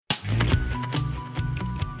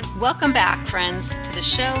Welcome back, friends, to the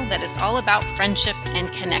show that is all about friendship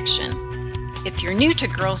and connection. If you're new to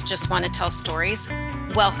Girls Just Want to Tell Stories,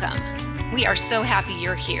 welcome. We are so happy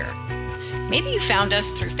you're here. Maybe you found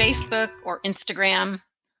us through Facebook or Instagram,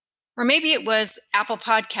 or maybe it was Apple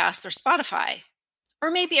Podcasts or Spotify,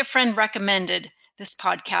 or maybe a friend recommended this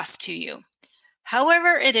podcast to you. However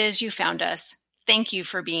it is you found us, thank you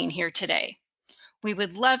for being here today. We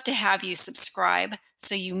would love to have you subscribe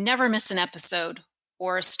so you never miss an episode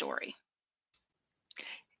or a story.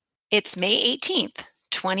 It's May 18th,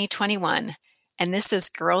 2021, and this is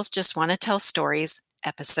Girls Just Want to Tell Stories,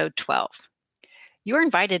 episode 12. You're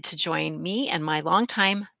invited to join me and my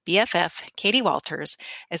longtime BFF, Katie Walters,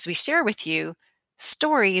 as we share with you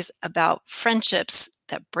stories about friendships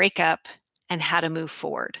that break up and how to move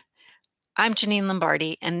forward. I'm Janine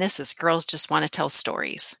Lombardi, and this is Girls Just Want to Tell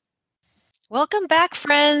Stories. Welcome back,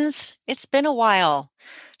 friends. It's been a while.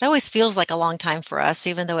 It always feels like a long time for us,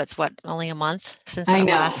 even though it's only a month since our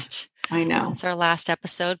last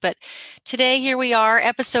episode. But today, here we are,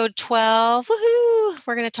 episode 12. Woohoo!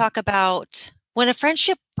 We're going to talk about when a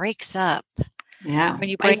friendship breaks up. Yeah. When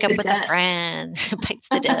you break up with a friend, bites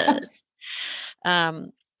the dust.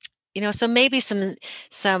 So maybe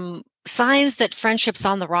some signs that friendship's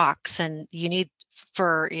on the rocks and you need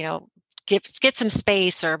get some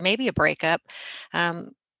space, or maybe a breakup.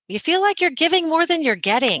 You feel like you're giving more than you're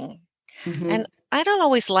getting. Mm-hmm. And I don't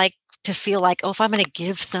always like to feel like, if I'm going to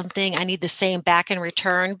give something, I need the same back in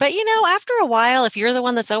return. But, after a while, if you're the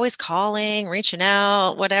one that's always calling, reaching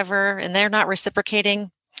out, whatever, and they're not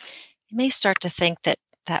reciprocating, you may start to think that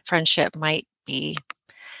that friendship might be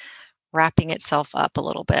wrapping itself up a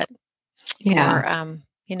little bit. Yeah. Or,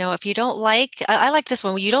 if you don't I like this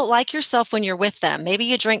one, you don't like yourself when you're with them. Maybe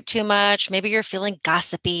you drink too much. Maybe you're feeling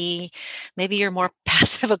gossipy. Maybe you're more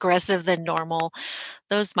passive aggressive than normal.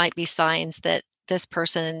 Those might be signs that this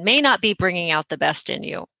person may not be bringing out the best in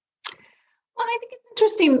you. Well, I think it's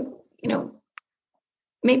interesting,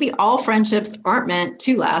 maybe all friendships aren't meant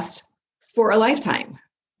to last for a lifetime.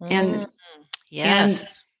 And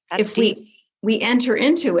yes, and if we enter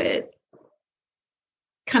into it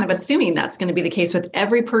kind of assuming that's going to be the case with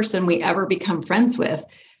every person we ever become friends with,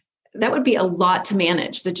 that would be a lot to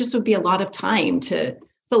manage. That just would be a lot of time it's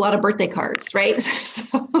a lot of birthday cards, right?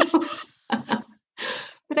 So, but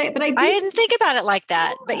I didn't think about it like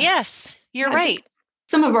that. But yes, you're right.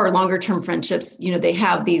 Some of our longer term friendships, they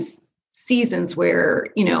have these seasons where,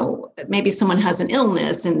 maybe someone has an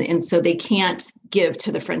illness and so they can't give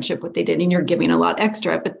to the friendship what they did, and you're giving a lot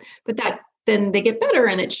extra, but that then they get better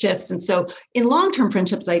and it shifts. And so in long-term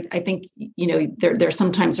friendships, I think, there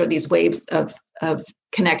sometimes are these waves of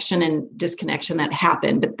connection and disconnection that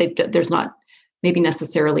happen, but there's not maybe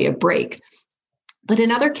necessarily a break. But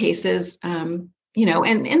in other cases, and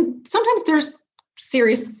sometimes there's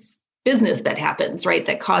serious business that happens, right?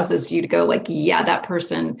 That causes you to go like, yeah, that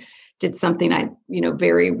person did something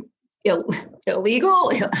very illegal,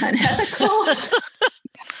 unethical.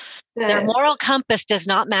 Their moral compass does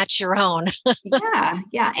not match your own.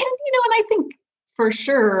 Yeah. And I think for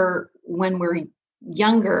sure when we're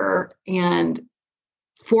younger and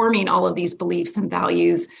forming all of these beliefs and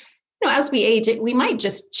values, as we age, we might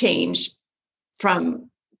just change from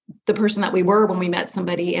the person that we were when we met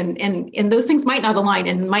somebody, and those things might not align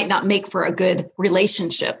and might not make for a good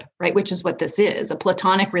relationship, right? Which is what this is, a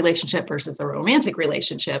platonic relationship versus a romantic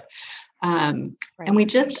relationship. Right. And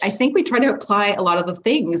I think we try to apply a lot of the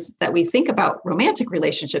things that we think about romantic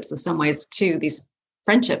relationships in some ways to these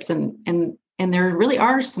friendships. And there really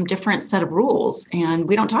are some different set of rules, and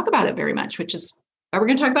we don't talk about it very much, which is why we're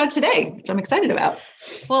going to talk about it today, which I'm excited about.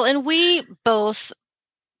 Well, and we both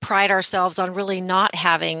pride ourselves on really not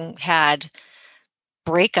having had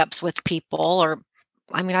breakups with people,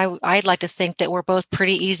 I'd like to think that we're both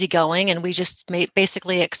pretty easygoing and we just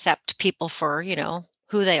basically accept people for,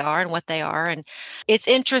 who they are and what they are. And it's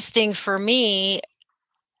interesting for me,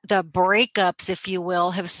 the breakups, if you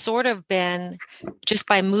will, have sort of been just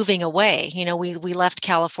by moving away. We left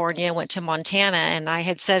California and went to Montana, and I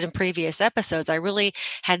had said in previous episodes, I really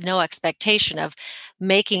had no expectation of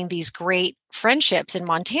making these great friendships in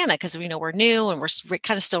Montana because, we're new and we're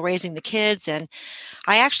kind of still raising the kids. And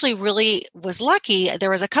I actually really was lucky. There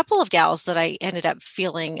was a couple of gals that I ended up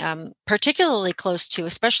feeling particularly close to,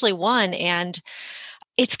 especially one. And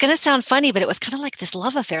it's going to sound funny, but it was kind of like this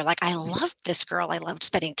love affair. Like, I loved this girl. I loved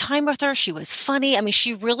spending time with her. She was funny.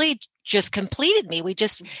 She really just completed me.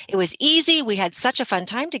 It was easy. We had such a fun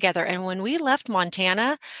time together. And when we left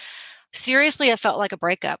Montana, seriously, it felt like a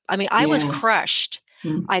breakup. I was crushed.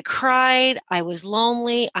 Mm. I cried. I was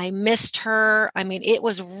lonely. I missed her. I mean, it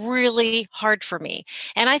was really hard for me.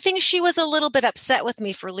 And I think she was a little bit upset with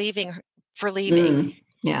me for leaving.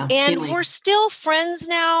 Yeah. And Feeling. we're still friends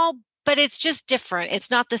now, but it's just different. It's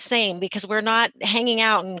not the same because we're not hanging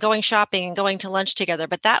out and going shopping and going to lunch together.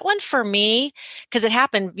 But that one for me, because it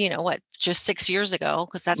happened, just 6 years ago,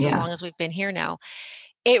 because that's as Yeah. long as we've been here now.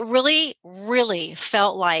 It really, really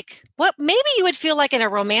felt like what maybe you would feel like in a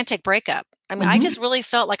romantic breakup. I mean, I Mm-hmm. just really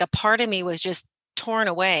felt like a part of me was just torn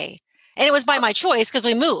away. And it was by my choice because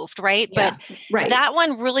we moved, right? Yeah. But Right. that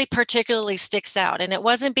one really particularly sticks out. And it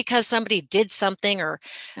wasn't because somebody did something or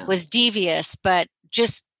Yeah. was devious, but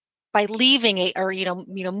just by leaving it or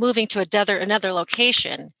moving to another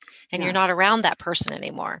location and you're Yeah. not around that person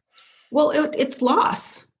anymore. Well, it's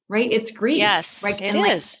loss, right? It's grief, Yes, right? it And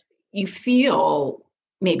like is. you feel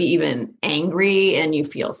maybe even angry and you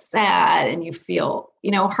feel sad and you feel,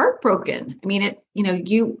 heartbroken. I mean,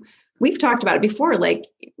 we've talked about it before, like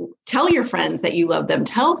tell your friends that you love them,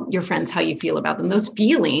 tell your friends how you feel about them. Those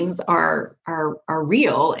feelings are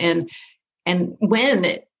real. And when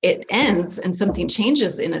it ends and something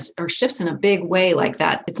changes or shifts in a big way like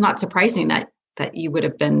that, it's not surprising that you would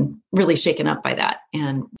have been really shaken up by that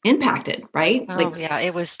and impacted, right? Oh yeah,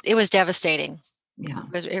 it was devastating. Yeah.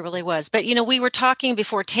 It really was. But we were talking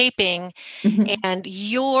before taping, Mhm. and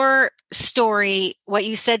your story, what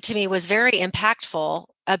you said to me was very impactful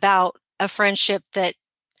about a friendship that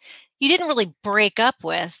you didn't really break up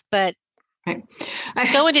with, but Right.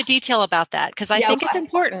 go into detail about that because I Yeah, think it's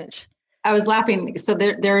important. I was laughing. So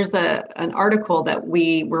there's an article that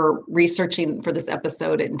we were researching for this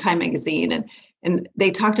episode in Time Magazine, and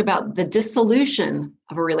they talked about the dissolution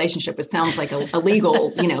of a relationship. It sounds like a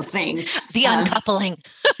legal, thing. The uncoupling.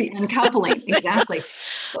 The uncoupling, exactly.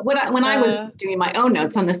 But when I was doing my own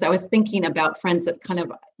notes on this, I was thinking about friends that kind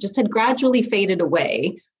of just had gradually faded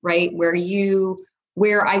away, right? Where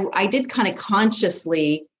I did kind of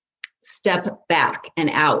consciously step back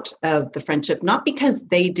and out of the friendship, not because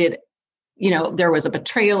they did, there was a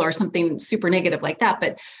betrayal or something super negative like that,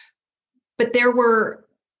 but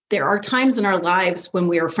there are times in our lives when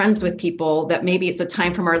we are friends with people that maybe it's a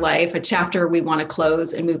time from our life, a chapter we want to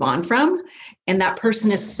close and move on from. And that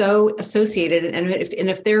person is so associated. And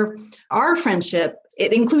if they're our friendship,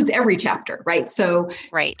 it includes every chapter, right? So,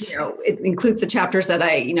 Right. It includes the chapters that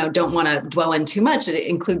I, don't want to dwell in too much. It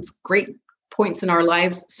includes great points in our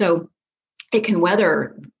lives. So it can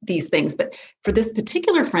weather these things. But for this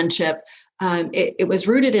particular friendship, it was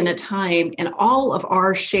rooted in a time, and all of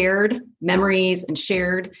our shared memories and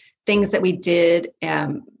shared things that we did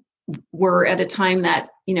were at a time that,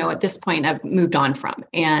 at this point I've moved on from.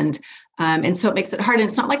 And so it makes it hard. And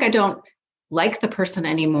it's not like I don't like the person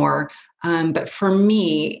anymore. But for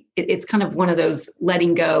me, it's kind of one of those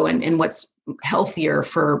letting go, and what's healthier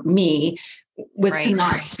for me was Right. to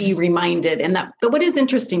not be reminded. But what is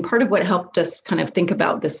interesting, part of what helped us kind of think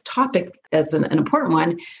about this topic as an important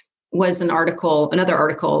one was another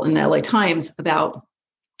article in the LA Times about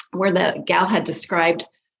where the gal had described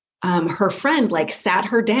her friend like sat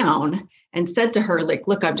her down and said to her, like,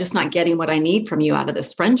 look, I'm just not getting what I need from you out of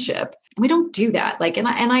this friendship. And we don't do that. Like, and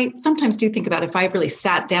I sometimes do think about if I really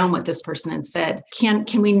sat down with this person and said, can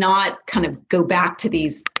we not kind of go back to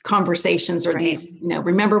these conversations or these,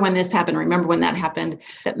 remember when this happened, remember when that happened,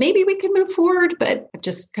 that maybe we could move forward. But I've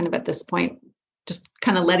just kind of at this point, just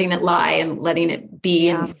kind of letting it lie and letting it be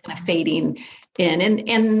and kind of fading in.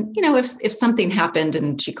 And if something happened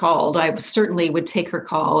and she called, I certainly would take her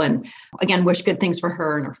call and again, wish good things for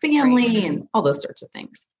her and her family and all those sorts of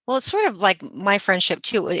things. Well, it's sort of like my friendship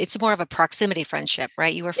too. It's more of a proximity friendship,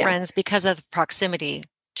 right? You were friends because of the proximity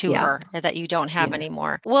to her that you don't have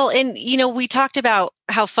anymore. Well, and we talked about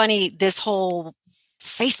how funny this whole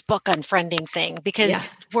Facebook unfriending thing,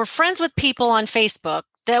 because we're friends with people on Facebook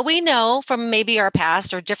that we know from maybe our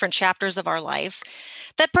past or different chapters of our life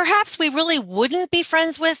that perhaps we really wouldn't be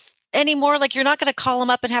friends with anymore. Like you're not going to call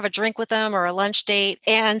them up and have a drink with them or a lunch date.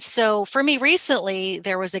 And so for me recently,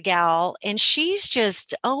 there was a gal and she's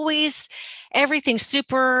just always everything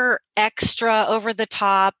super extra over the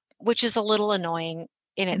top, which is a little annoying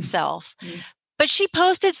in itself. But she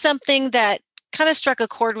posted something that kind of struck a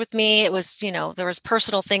chord with me. It was, there was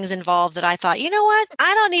personal things involved that I thought, you know what?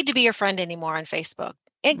 I don't need to be your friend anymore on Facebook.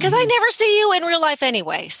 And because I never see you in real life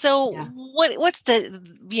anyway. So what's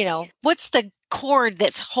the cord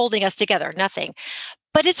that's holding us together? Nothing.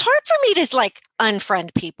 But it's hard for me to like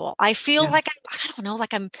unfriend people. I feel like I don't know,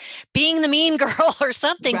 like I'm being the mean girl or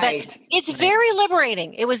something, but it's very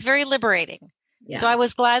liberating. It was very liberating. So I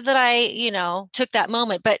was glad that I, took that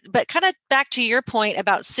moment, but kind of back to your point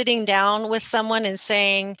about sitting down with someone and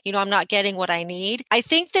saying, I'm not getting what I need. I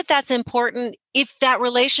think that that's important if that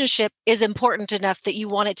relationship is important enough that you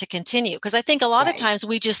want it to continue. Because I think a lot of times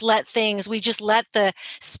we just let the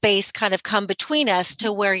space kind of come between us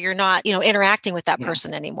to where you're not, interacting with that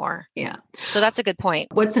person anymore. Yeah. So that's a good point.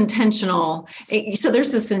 What's intentional? So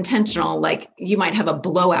there's this intentional, like you might have a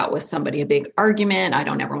blowout with somebody, a big argument. I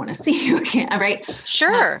don't ever want to see you again. Right.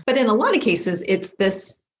 Sure. But in a lot of cases, it's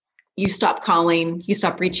this, you stop calling, you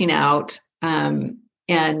stop reaching out.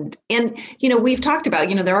 And we've talked about,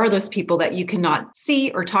 there are those people that you cannot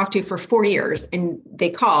see or talk to for 4 years and they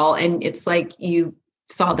call and it's like you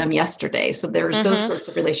saw them yesterday. So there's those sorts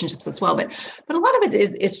of relationships as well. But a lot of it is,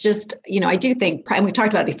 it's just, I do think, and we talked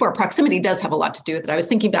about it before, proximity does have a lot to do with it. I was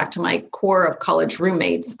thinking back to my core of college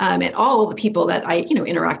roommates and all the people that I,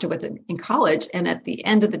 interacted with in college. And at the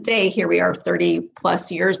end of the day, here we are 30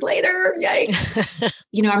 plus years later. Yikes.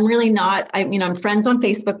 I'm really not, I'm friends on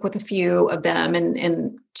Facebook with a few of them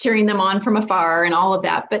and cheering them on from afar and all of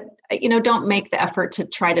that. But, don't make the effort to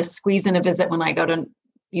try to squeeze in a visit when I go to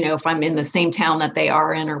if I'm in the same town that they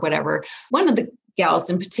are in or whatever. One of the gals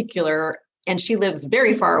in particular, and she lives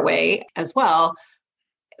very far away as well,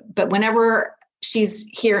 but whenever she's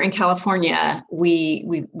here in California, we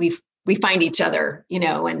find each other,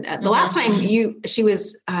 and the last time she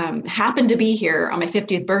was happened to be here on my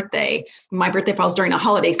 50th birthday. My birthday falls during a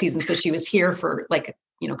holiday season. So she was here for like,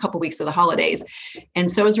 a couple of weeks of the holidays. And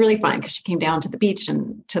so it was really fun because she came down to the beach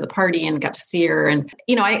and to the party and got to see her. And,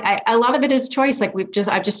 I a lot of it is choice. Like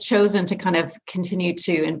I've just chosen to kind of continue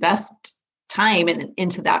to invest time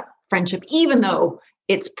into that friendship, even though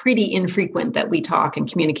it's pretty infrequent that we talk and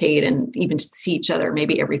communicate and even see each other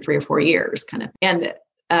maybe every 3 or 4 years kind of. And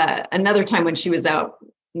another time when she was out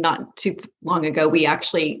not too long ago, we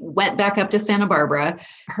actually went back up to Santa Barbara.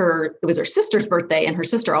 It was her sister's birthday and her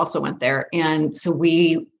sister also went there. And so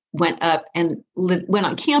we went up and went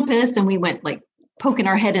on campus and we went like poking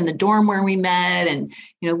our head in the dorm where we met and,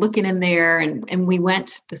 looking in there. And we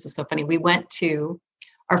went, this is so funny. We went to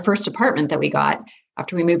our first apartment that we got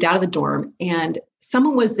after we moved out of the dorm and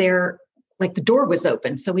someone was there, like the door was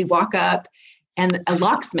open. So we walk up and a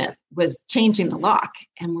locksmith was changing the lock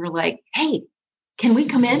and we're like, hey, can we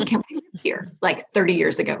come in? Can we live here? Like 30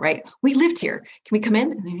 years ago, right? We lived here. Can we come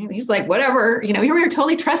in? And he's like, whatever, here we were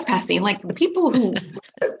totally trespassing. Like the people who,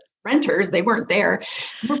 the renters, they weren't there.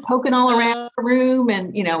 We're poking all around the room.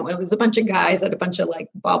 And, it was a bunch of guys at a bunch of like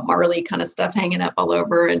Bob Marley kind of stuff hanging up all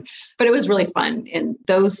over. But it was really fun. And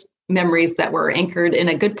those memories that were anchored in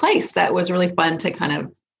a good place, that was really fun to kind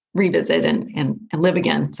of revisit and live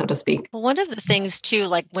again, so to speak. Well, one of the things too,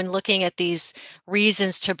 like when looking at these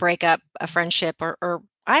reasons to break up a friendship, or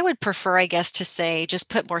I would prefer, I guess, to say just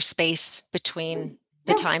put more space between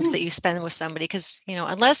the times that you spend with somebody. Because,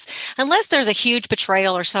 unless there's a huge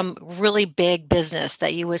betrayal or some really big business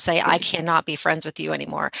that you would say, I cannot be friends with you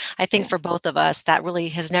anymore. I think for both of us, that really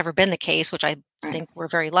has never been the case, which I think we're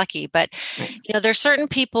very lucky. But, there's certain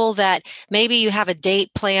people that maybe you have a date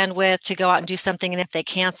planned with to go out and do something. And if they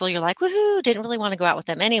cancel, you're like, woohoo, didn't really want to go out with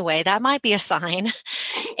them anyway. That might be a sign.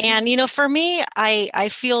 And, for me, I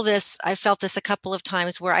felt this a couple of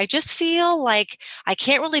times where I just feel like I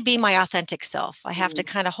can't really be my authentic self. I have to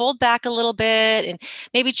kind of hold back a little bit and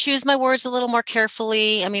maybe choose my words a little more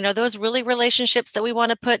carefully. I mean, are those really relationships that we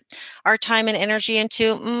want to put our time and energy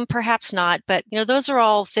into? Perhaps not. But, those are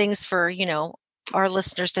all things for, our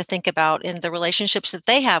listeners to think about in the relationships that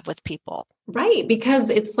they have with people. Right. Because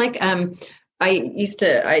it's like,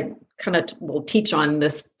 I kind of will teach on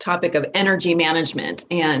this topic of energy management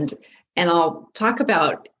and I'll talk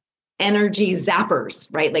about energy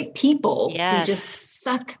zappers, right? Like people who just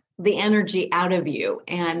suck the energy out of you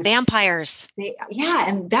and vampires.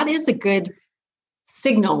 And that is a good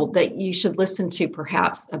signal that you should listen to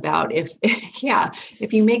perhaps about if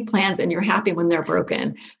you make plans and you're happy when they're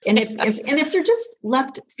broken. And if you're just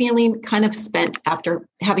left feeling kind of spent after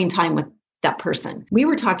having time with that person. We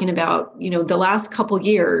were talking about, the last couple of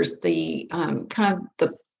years, the kind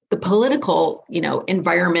of the political,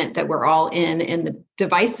 environment that we're all in and the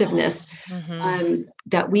divisiveness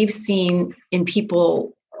that we've seen in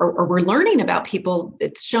people or we're learning about people.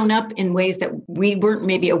 It's shown up in ways that we weren't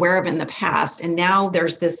maybe aware of in the past. And now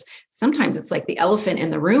there's this, sometimes it's like the elephant in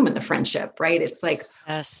the room in the friendship, right? It's like,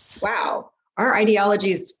 wow, our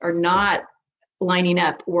ideologies are not lining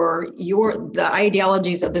up, or the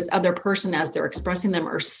ideologies of this other person as they're expressing them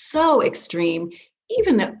are so extreme.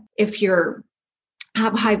 Even if you're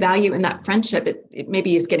have high value in that friendship, it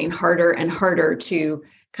maybe is getting harder and harder to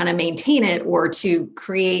kind of maintain it or to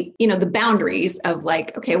create, the boundaries of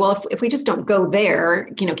like, okay, well, if we just don't go there,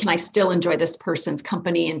 can I still enjoy this person's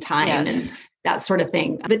company and time Yes. and that sort of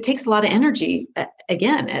thing? But it takes a lot of energy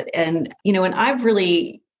again. And I've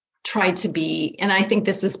really tried to be, and I think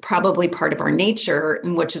this is probably part of our nature,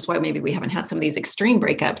 and which is why maybe we haven't had some of these extreme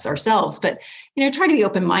breakups ourselves, but, try to be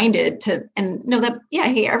open-minded and know that, yeah,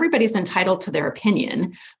 hey, everybody's entitled to their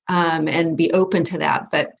opinion, and be open to that.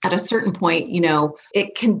 But at a certain point,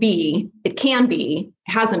 it can be,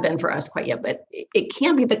 hasn't been for us quite yet, but it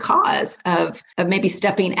can be the cause of maybe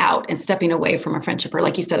stepping out and stepping away from a friendship. Or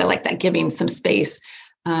like you said, I like that, giving some space,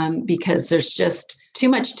 because there's just too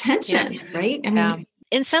much tension, right? I mean,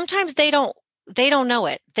 and sometimes they don't know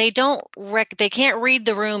it. They can't read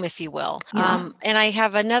the room, if you will. Yeah. And I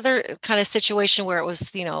have another kind of situation where it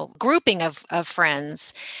was, grouping of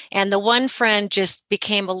friends, and the one friend just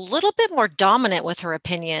became a little bit more dominant with her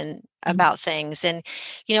opinion about things. And,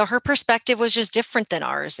 her perspective was just different than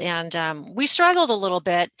ours. And we struggled a little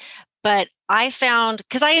bit. But I found,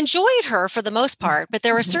 because I enjoyed her for the most part, but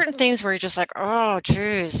there were certain things where you're just like, oh,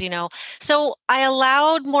 geez, So I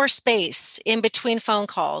allowed more space in between phone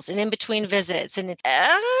calls and in between visits. And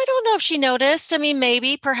I don't know if she noticed. I mean,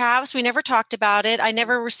 maybe, perhaps. We never talked about it. I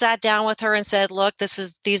never sat down with her and said, look,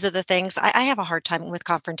 these are the things. I have a hard time with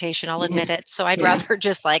confrontation, I'll admit it. So I'd rather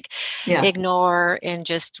just ignore and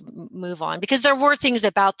just move on, because there were things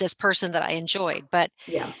about this person that I enjoyed. But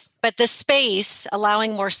the space,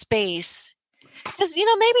 allowing more space, because,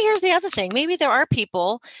 maybe here's the other thing. Maybe there are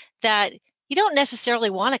people that you don't necessarily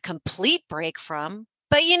want a complete break from,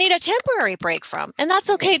 but you need a temporary break from. And that's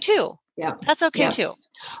okay too. Yeah. That's okay too.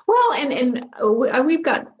 Well, and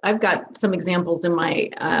I've got some examples in my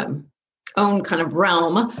own kind of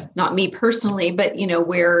realm, not me personally, but,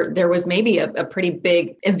 where there was maybe a pretty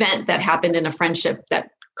big event that happened in a friendship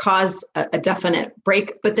that caused a definite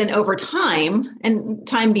break. But then over time, and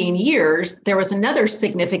time being years, there was another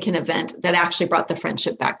significant event that actually brought the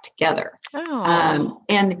friendship back together.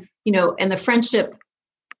 And the friendship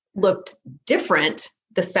looked different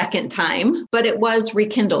the second time, but it was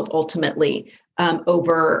rekindled ultimately,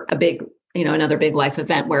 over a big, another big life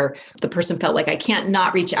event where the person felt like, I can't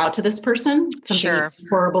not reach out to this person. Something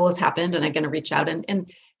horrible has happened and I'm going to reach out.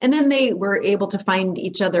 And then they were able to find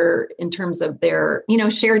each other in terms of their,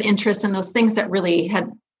 shared interests and those things that really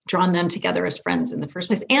had drawn them together as friends in the first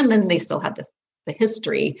place. And then they still had the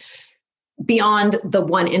history beyond the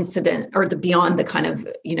one incident, or beyond the kind of,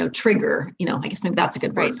 trigger, I guess maybe that's a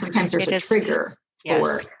good word. Sometimes there's a trigger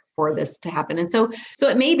for this to happen. And so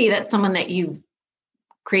it may be that someone that you've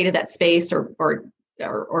created that space or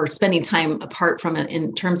spending time apart from it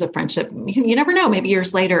in terms of friendship, you never know, maybe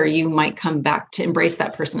years later, you might come back to embrace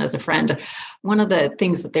that person as a friend. One of the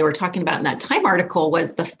things that they were talking about in that Time article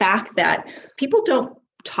was the fact that people don't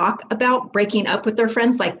talk about breaking up with their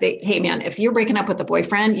friends. Like hey man, if you're breaking up with a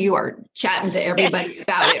boyfriend, you are chatting to everybody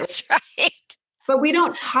about it. That's right. But we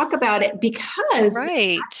don't talk about it because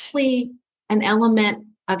it's actually an element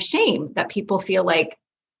of shame that people feel like,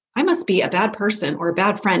 I must be a bad person or a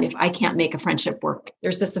bad friend if I can't make a friendship work.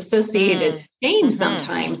 There's this associated shame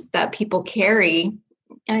sometimes that people carry,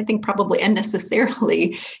 and I think probably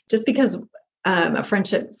unnecessarily, just because a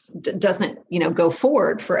friendship doesn't, go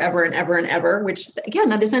forward forever and ever and ever, which again,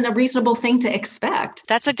 that isn't a reasonable thing to expect.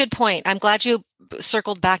 That's a good point. I'm glad you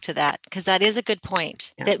circled back to that, because that is a good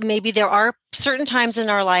point. That maybe there are certain times in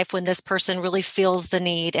our life when this person really feels the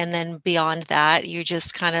need, and then beyond that, you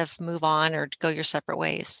just kind of move on or go your separate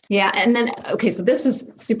ways. Yeah. And then, okay, so this is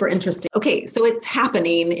super interesting. Okay, so it's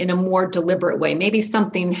happening in a more deliberate way. Maybe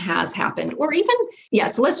something has happened, or even,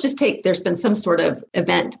 so let's just take, there's been some sort of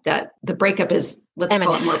event that the breakup is, let's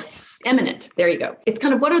call it more imminent. There you go. It's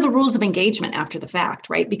kind of, what are the rules of engagement after the fact,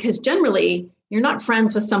 right? Because generally, you're not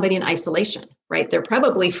friends with somebody in isolation, right? They're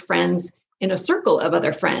probably friends in a circle of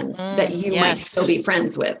other friends that you might still be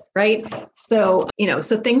friends with, right? So,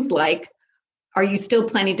 so things like, are you still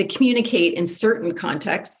planning to communicate in certain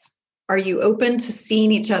contexts? Are you open to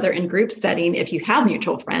seeing each other in group setting if you have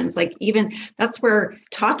mutual friends? Like, even that's where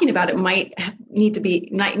talking about it might need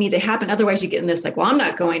to happen. Otherwise you get in this like, well, I'm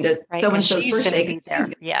not going to so-and-so's birthday.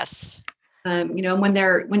 Yes.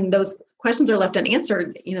 When those questions are left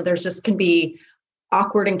unanswered, there's just can be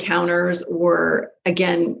awkward encounters, or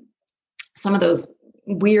again, some of those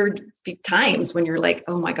weird times when you're like,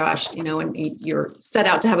 oh my gosh, and you're set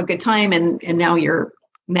out to have a good time, and now you're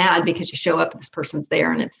mad because you show up and this person's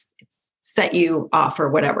there and it's set you off or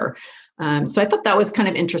whatever. So I thought that was kind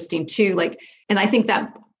of interesting too. And I think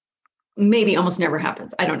that maybe almost never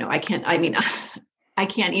happens. I don't know. I can't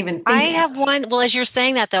even think. I have one. Well, as you're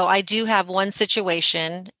saying that though, I do have one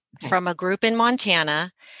situation from a group in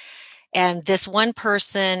Montana. And this one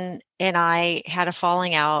person and I had a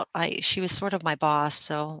falling out. She was sort of my boss,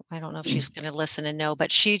 so I don't know if she's going to listen and know,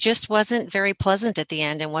 but she just wasn't very pleasant at the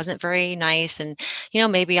end and wasn't very nice. And,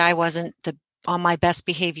 maybe I wasn't on my best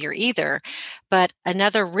behavior either. But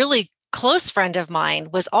another really close friend of mine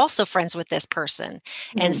was also friends with this person.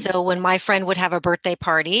 And so when my friend would have a birthday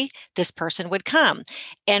party, this person would come.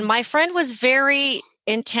 And my friend was very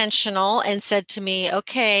intentional and said to me,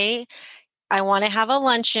 okay, I want to have a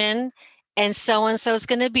luncheon and so is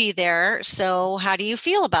going to be there. So how do you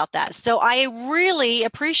feel about that? So I really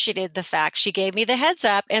appreciated the fact she gave me the heads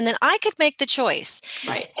up and then I could make the choice.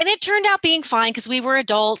 Right. And it turned out being fine because we were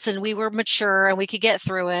adults and we were mature and we could get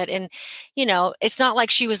through it. And, it's not like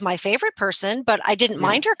she was my favorite person, but I didn't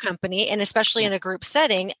mind her company, and especially in a group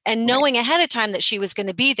setting, and knowing ahead of time that she was going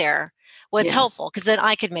to be there was helpful because then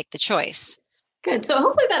I could make the choice. Good. So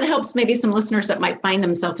hopefully that helps maybe some listeners that might find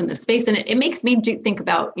themselves in this space. And it makes me think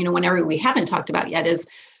about, one area we haven't talked about yet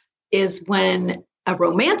is when a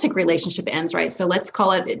romantic relationship ends, right? So let's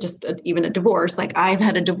call it just even a divorce. Like I've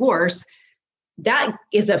had a divorce. That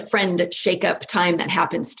is a friend shakeup time that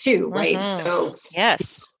happens too, right? Mm-hmm. So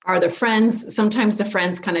yes. Are the friends, sometimes the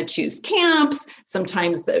friends kind of choose camps.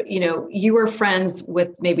 Sometimes you were friends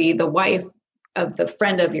with maybe the wife of the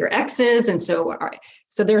friend of your exes. And so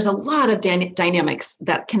there's a lot of dynamics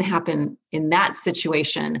that can happen in that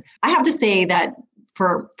situation. I have to say that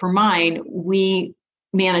for mine, we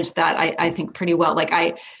managed that, I think, pretty well. Like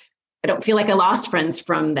I don't feel like I lost friends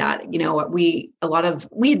from that. We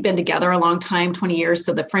had been together a long time, 20 years.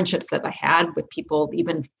 So the friendships that I had with people,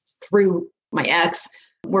 even through my ex,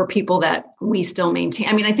 were people that we still maintain.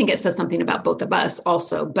 I mean, I think it says something about both of us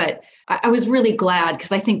also, but I was really glad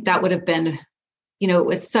because I think that would have been,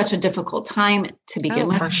 it's such a difficult time to begin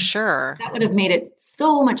with. For sure. That would have made it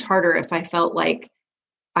so much harder if I felt like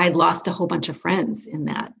I'd lost a whole bunch of friends in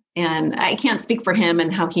that. And I can't speak for him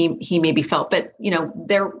and how he maybe felt, but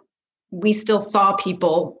we still saw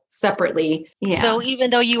people separately. Yeah. So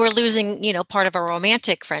even though you were losing, part of a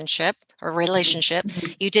romantic friendship or relationship,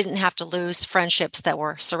 you didn't have to lose friendships that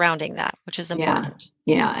were surrounding that, which is important.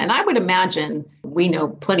 Yeah. And I would imagine we know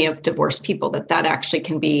plenty of divorced people that actually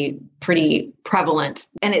can be pretty prevalent.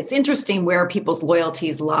 And it's interesting where people's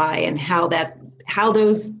loyalties lie and how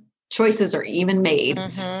those choices are even made.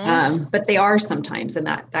 But they are sometimes, and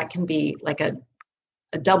that can be like a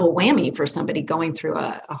double whammy for somebody going through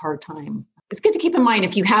a hard time. It's good to keep in mind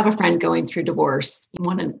if you have a friend going through divorce, you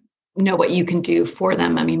want to know what you can do for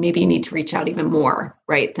them. I mean, maybe you need to reach out even more,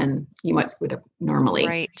 right, than you would have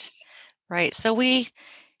normally. Right. So we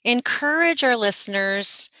encourage our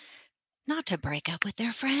listeners not to break up with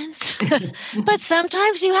their friends, but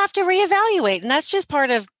sometimes you have to reevaluate. And that's just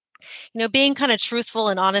part of being kind of truthful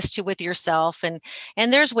and honest with yourself. And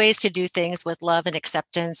there's ways to do things with love and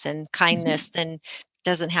acceptance and kindness, and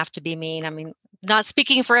doesn't have to be mean. I mean, not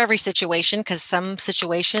speaking for every situation, because some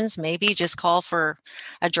situations maybe just call for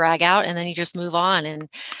a drag out and then you just move on.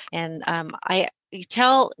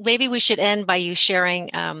 Maybe we should end by you sharing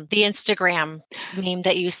the Instagram meme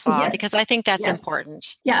that you saw, because I think that's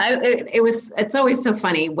important. Yeah, it's always so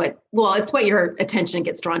funny it's what your attention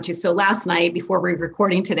gets drawn to. So last night before we're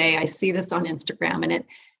recording today, I see this on Instagram and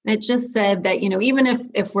it just said that, even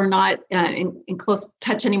if we're not in close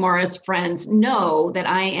touch anymore as friends, know that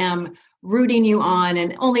I am rooting you on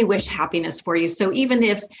and only wish happiness for you. So even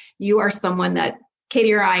if you are someone that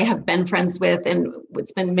Katie or I have been friends with, and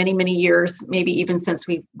it's been many, many years, maybe even since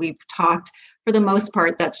we've talked, for the most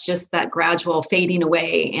part, that's just that gradual fading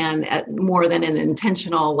away and more than an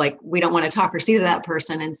intentional, like we don't want to talk or see to that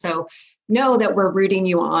person. And so know that we're rooting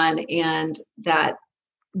you on, and that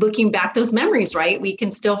looking back those memories, right, we can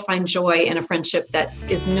still find joy in a friendship that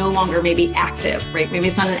is no longer maybe active, right? Maybe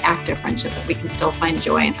it's not an active friendship, but we can still find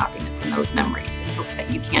joy and happiness in those memories, and hope that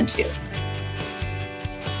you can too.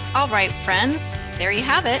 All right, friends, there you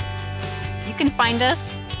have it. You can find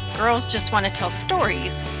us, Girls Just Want to Tell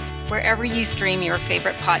Stories, wherever you stream your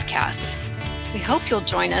favorite podcasts. We hope you'll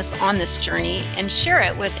join us on this journey and share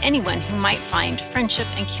it with anyone who might find friendship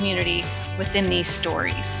and community within these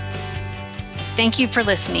stories. Thank you for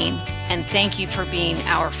listening, and thank you for being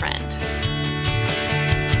our friend.